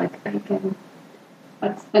really like bacon.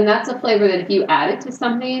 That's a flavor that if you add it to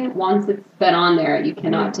something, once it's been on there, you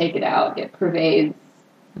cannot take it out. It pervades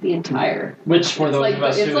the entire. Which for It's those like of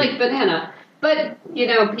us it's who like banana, but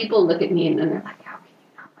people look at me and then they're like, "How can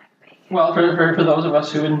you not like bacon?" well for those of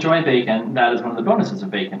us who enjoy bacon, that is one of the bonuses of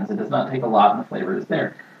bacon, is it does not take a lot and the flavor is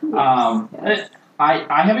there. Yes.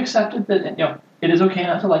 I have accepted that it is okay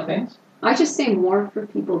not to like things. I just say more for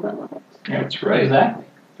people that love it. That's right. Exactly.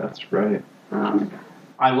 That's right.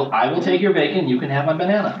 I will take your bacon. You can have my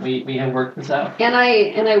banana. We have worked this out. And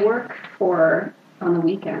I work on the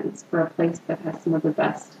weekends for a place that has some of the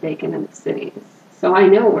best bacon in the cities. So I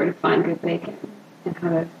know where to find good bacon and how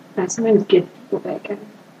to. I sometimes give people bacon.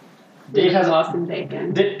 Dave has awesome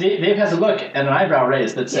bacon. Dave has a look and an eyebrow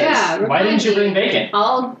raised that says, Yeah, "Why didn't you bring bacon?"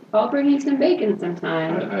 I'll bring you some bacon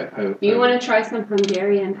sometime. You want to try some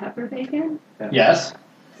Hungarian pepper bacon? Yes.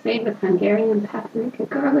 It's made with Hungarian paprika,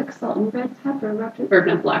 garlic, salt, and red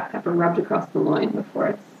pepper black pepper rubbed across the loin before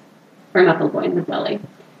it's, or not the loin, the belly.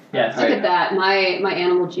 Yes. Look at that. My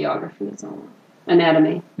animal geography is all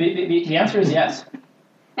anatomy. The answer is yes.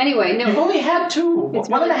 Anyway, no. You've only had two. It's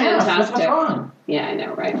One and a really half. fantastic. What's wrong? Yeah, I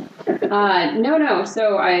know, right? No.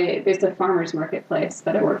 So there's a farmers marketplace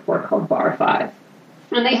that I work for called Bar 5.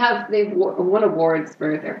 And they've won awards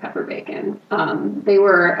for their pepper bacon. They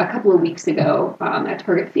were a couple of weeks ago at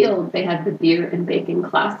Target Field. They had the Beer and Bacon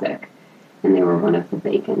Classic, and they were one of the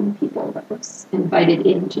bacon people that was invited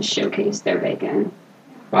in to showcase their bacon.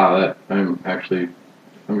 Wow, I'm actually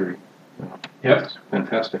hungry. Yep.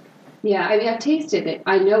 Fantastic. Yeah, I mean, I've tasted it.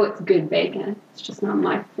 I know it's good bacon. It's just not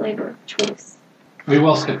my flavor of choice. We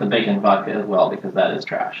will skip the bacon vodka as well because that is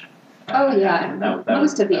trash. Oh yeah, That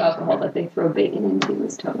most of the was- alcohol that they throw bacon into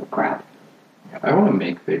is total crap. I want to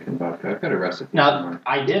make bacon vodka. I've got a recipe Now, somewhere.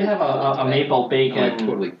 I did have a maple I bacon.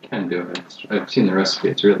 totally can do it. I've seen the recipe.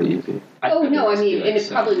 It's really easy. Oh no, I mean, like and it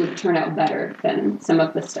so. probably would turn out better than some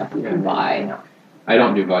of the stuff you can buy. I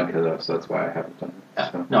don't do vodka though, so that's why I haven't done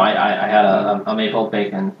it. So. No, I had a maple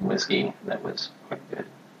bacon whiskey that was quite good.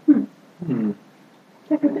 Hmm.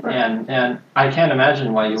 And I can't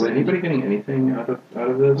imagine why you Is wouldn't. anybody getting anything out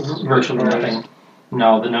of this? Virtually nothing.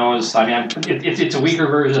 No, the nose. I mean, it's a weaker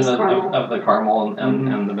version Caramel. of the caramel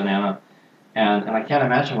and the banana, and I can't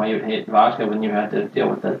imagine why you'd hate vodka when you had to deal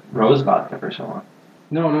with the rose vodka for so long.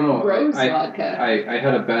 No. Rose vodka. I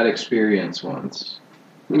had a bad experience once,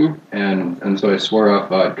 Mm. and so I swore off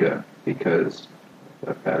vodka because of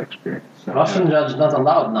that bad experience. So, Russian judge not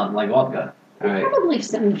allowed nothing like vodka. There's probably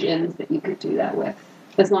some gins that you could do that with,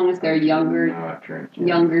 as long as they're younger Not drinking.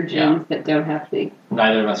 gins that don't have the.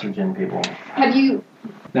 Neither of us are gin people. Have you?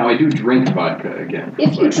 Now I do drink vodka again.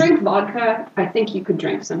 If you but- drink vodka, I think you could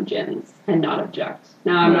drink some gins and not object.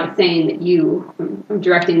 Now, I'm not saying that you. I'm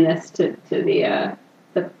directing this to the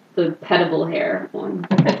petable hair one.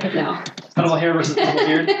 No. Petable hair versus petable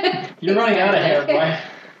beard. You're running out of hair, boy.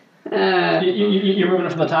 You're moving it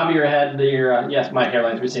from the top of your head to your. Yes, my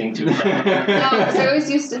hairline's receding too. No, because I always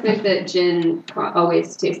used to think that gin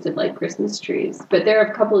always tasted like Christmas trees, but there are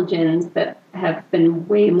a couple of gins that have been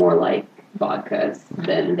way more like vodkas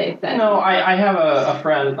than they've been. No, I have a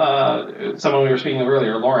friend, someone we were speaking of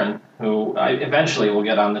earlier, Lauren, who I eventually will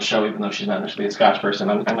get on the show, even though she's not initially a Scotch person.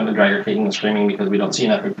 I'm going to drag her kicking and screaming because we don't see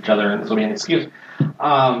enough of each other, and this will be an excuse.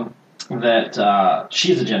 That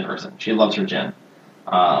she's a gin person. She loves her gin.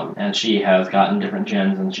 And she has gotten different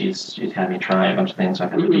gins, and she's had me try a bunch of things. So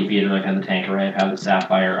I've had the Beefeater, I've had the Tanqueray, I've had the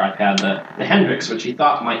Sapphire, I've had the Hendrix, which she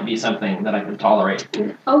thought might be something that I could tolerate.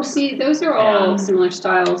 Oh, see, those are all similar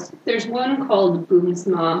styles. There's one called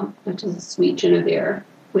Boomsma, which is a sweet Genevieve,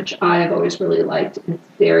 which I've always really liked. It's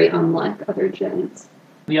very unlike other gins.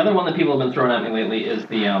 The other one that people have been throwing at me lately is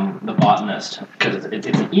the Botanist, because it's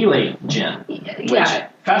an Elate gin, which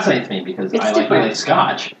fascinates me because It's I like different. Elate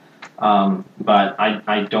Scotch. But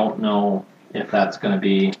I don't know if that's going to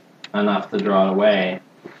be enough to draw it away,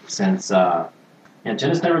 since gin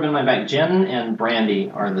has never been my bag. Gin and brandy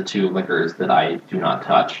are the two liquors that I do not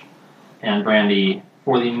touch, and brandy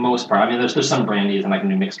for the most part. I mean, there's some brandies and I can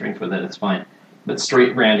do mixed drinks with it. It's fine, but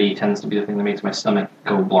straight brandy tends to be the thing that makes my stomach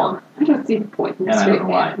go blarg. I don't see the point in And I don't straight know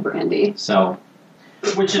why. brandy. So,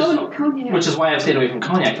 which Cognac. is why I've stayed away from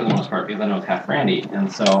cognac for the most part, because I know it's half brandy,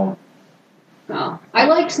 and so. Well, I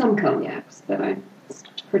like some cognacs, but I'm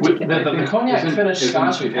particularly. The cognac finished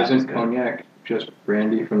Scotch we've had is Isn't good. cognac just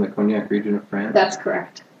brandy from the cognac region of France? That's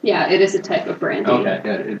correct. Yeah, it is a type of brandy. Okay.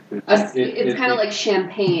 Yeah, It's kind of like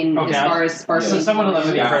champagne Okay, as far as sparkling. So someone will have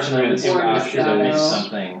the impression that it's Or Scotch is at least Moscato.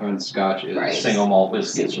 something. when Scotch is Right. Single malt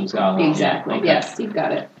whiskies from Scotland. Exactly. Yeah, okay. Yes, you've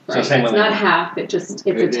got it. So Right. same It's with not it. half. It's a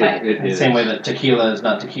type. It is. Same way that tequila is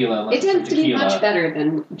not tequila. Unless It tends it's to be tequila. much better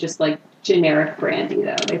than just like generic brandy,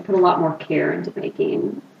 though. They put a lot more care into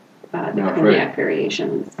making the Yeah, cognac right.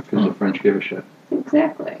 variations. Because the French give a shit.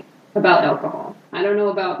 Exactly. About alcohol. I don't know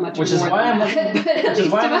about much Which more is why than I'm that, looking, but at which is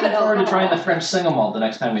least why I'm about looking forward to trying the alcohol. French single malt the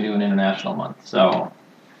next time we do an international month. So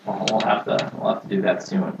we'll have to do that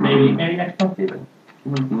soon. Maybe next month even.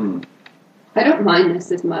 Mm-hmm. I don't mind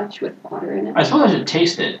this as much with water in it. I suppose I should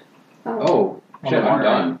taste it. Oh, shit, I'm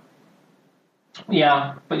done.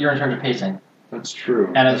 Yeah, but you're in charge of pacing. That's true.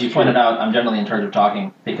 And as you pointed out, I'm generally in charge of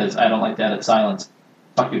talking because I don't like to edit silence.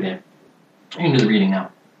 Fuck you, Dave. You can do the reading now.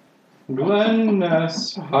 Glen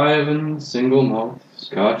Ness Highland Single Malt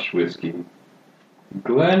Scotch Whiskey.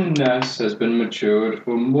 Glen Ness has been matured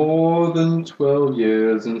for more than 12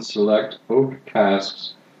 years in select oak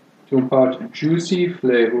casks to impart juicy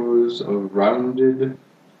flavors of rounded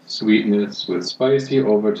sweetness with spicy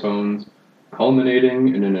overtones,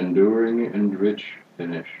 culminating in an enduring and rich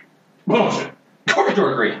finish. Bullshit. Cork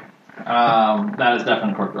dorkery. That is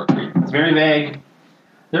definitely cork dorkery. It's very vague.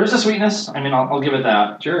 There is a sweetness. I mean, I'll give it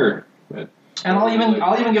that. Sure. But And I'll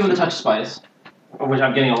even give it a touch of spice, which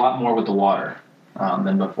I'm getting a lot more with the water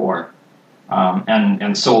than before,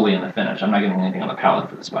 and solely in the finish. I'm not getting anything on the palate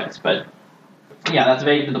for the spice, but yeah, that's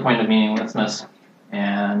vague to the point of meaninglessness.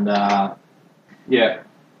 And yeah.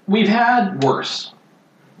 we've had worse.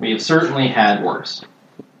 We have certainly had worse.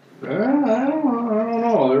 I don't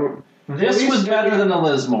know. This was better than the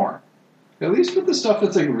Lismore. At least with the stuff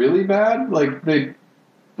that's like really bad, like they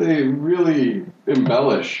really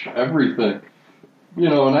embellish everything. You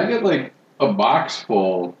know, and I get like a box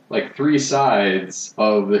full, like 3 sides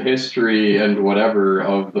of the history and whatever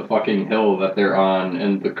of the fucking hill that they're on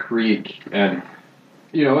and the creek, and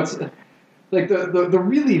you know, it's like the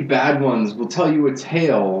really bad ones will tell you a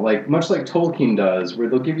tale, like much like Tolkien does, where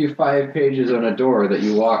they'll give you 5 pages on a door that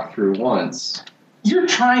you walk through once. You're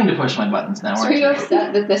trying to push my buttons now, So aren't are you you?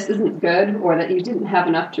 upset that this isn't good, or that you didn't have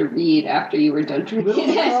enough to read after you were done drinking Little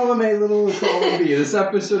it? column A, little column B. This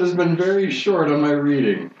episode has been very short on my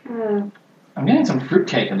reading. I'm getting some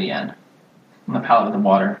fruitcake in the end. On the palate with the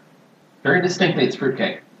water. Very distinctly, it's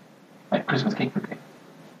fruitcake. Like Christmas cake fruitcake.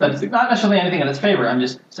 That's not necessarily anything in its favor. I'm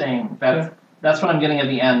just saying that's what I'm getting at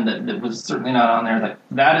the end that was certainly not on there.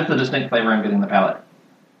 That is the distinct flavor I'm getting in the palate,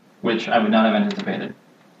 which I would not have anticipated.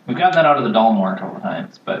 We've gotten that out of the Dalmore a couple of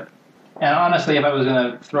times, and honestly, if I was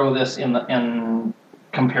going to throw this in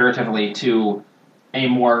comparatively to a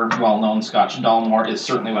more well-known Scotch, Dalmore is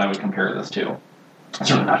certainly what I would compare this to.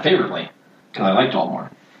 Certainly not favorably, because I like Dalmore.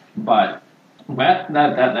 But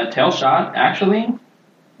that tail shot actually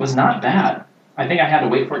was not bad. I think I had to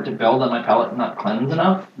wait for it to build on my palate and not cleanse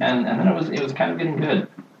enough, and then it was kind of getting good.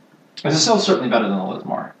 It's still certainly better than the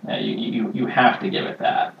Lismore. Yeah, you have to give it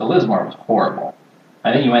that. The Lismore was horrible.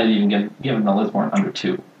 I think you might have even given the Lismore an under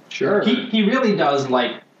 2. Sure. He really does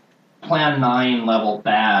like Plan 9 level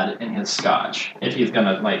bad in his Scotch if he's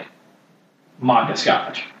gonna mock a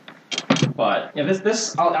Scotch. But yeah,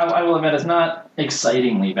 this I will admit, it's not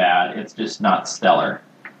excitingly bad. It's just not stellar.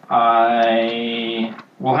 I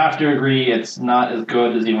will have to agree it's not as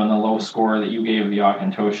good as even the low score that you gave the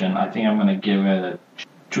Auchentoshan. I think I'm going to give it a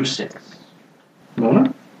 2.6.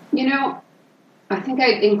 Mona? I think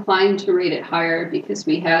I'm inclined to rate it higher because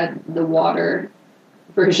we had the water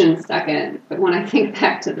version second. But when I think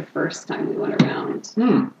back to the first time we went around...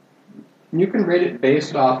 You can rate it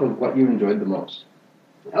based off of what you enjoyed the most.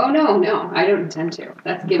 Oh, no, I don't intend to.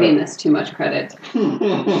 That's giving this too much credit.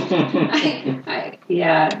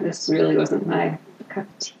 This really wasn't my cup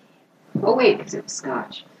of tea. Oh, wait, because it was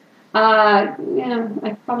Scotch. I'd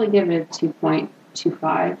probably give it a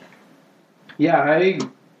 2.25. Yeah, I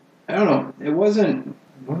don't know. It wasn't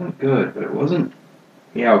good, but it wasn't...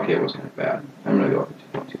 Yeah, okay, it was kind of bad. I'm going to go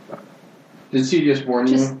with 2.25. Did she just warn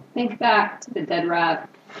you? Just think back to the dead rat.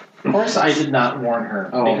 Of course, I did not warn her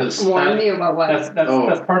because warn me about what?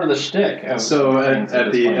 That's part of the shtick. So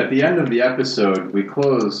at the end of the episode, we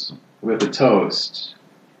close with a toast,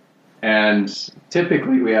 and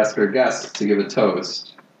typically we ask our guests to give a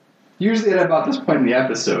toast. Usually at about this point in the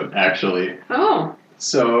episode, actually. Oh.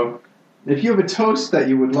 So if you have a toast that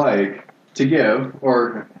you would like to give,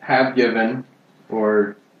 or have given,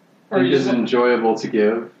 or is enjoyable to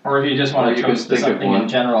give. Or if you just want to toast to something in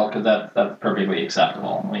general, because that's perfectly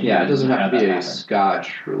acceptable. It doesn't have to be a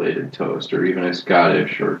Scotch-related toast, or even a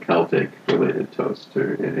Scottish or Celtic-related toast,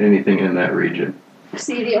 or anything in that region.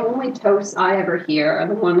 See, the only toasts I ever hear are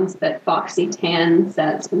the ones that Foxy Tan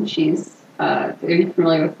says when she's... are you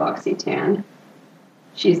familiar with Foxy Tan?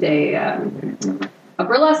 She's a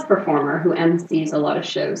burlesque performer who MCs a lot of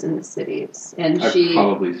shows in the cities, and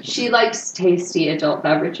she likes tasty adult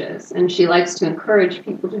beverages, and she likes to encourage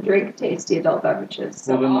people to drink tasty adult beverages.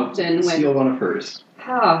 So often, steal one of hers.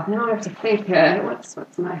 Oh, now I have to think. What's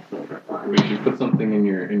my favorite one? You put something in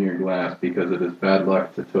your glass because it is bad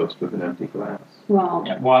luck to toast with an empty glass. Well,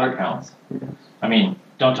 water counts. Yes. I mean,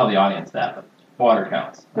 don't tell the audience that, but water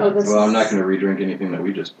counts. Well, I'm not going to re-drink anything that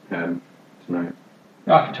we just had tonight.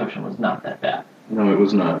 The Auchentoshan was not that bad. No, it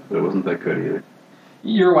was not. But it wasn't that good either.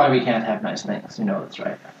 You're why we can't have nice things. You know that's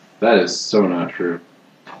right. That is so not true.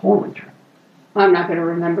 Totally true. I'm not going to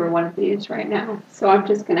remember one of these right now, so I'm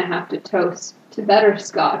just going to have to toast to better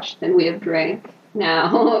Scotch than we have drank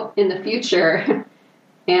now in the future,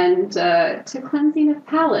 and to cleansing of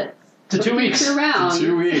palates. To 2 weeks. Around. To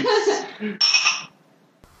 2 weeks.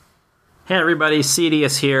 Hey everybody,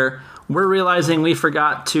 Cedius here. We're realizing we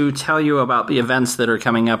forgot to tell you about the events that are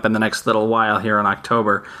coming up in the next little while here in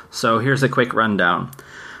October, so here's a quick rundown.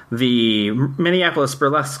 The Minneapolis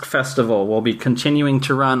Burlesque Festival will be continuing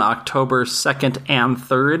to run October 2nd and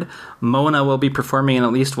 3rd. Mona will be performing in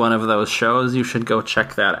at least one of those shows. You should go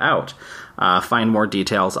check that out. Find more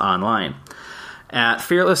details online. At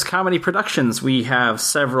Fearless Comedy Productions, we have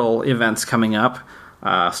several events coming up,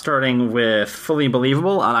 starting with Fully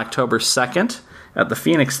Believable on October 2nd at the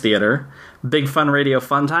Phoenix Theater, Big Fun Radio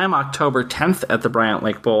Fun Time October 10th at the Bryant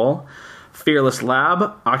Lake Bowl, Fearless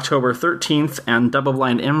Lab October 13th, and Double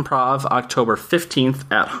Blind Improv October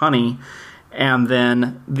 15th at Honey, and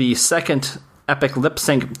then the second Epic Lip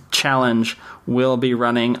Sync Challenge will be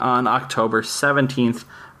running on October 17th,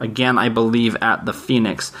 again, I believe, at the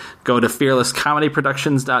Phoenix. Go to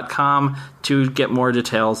fearlesscomedyproductions.com to get more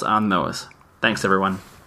details on those. Thanks, everyone.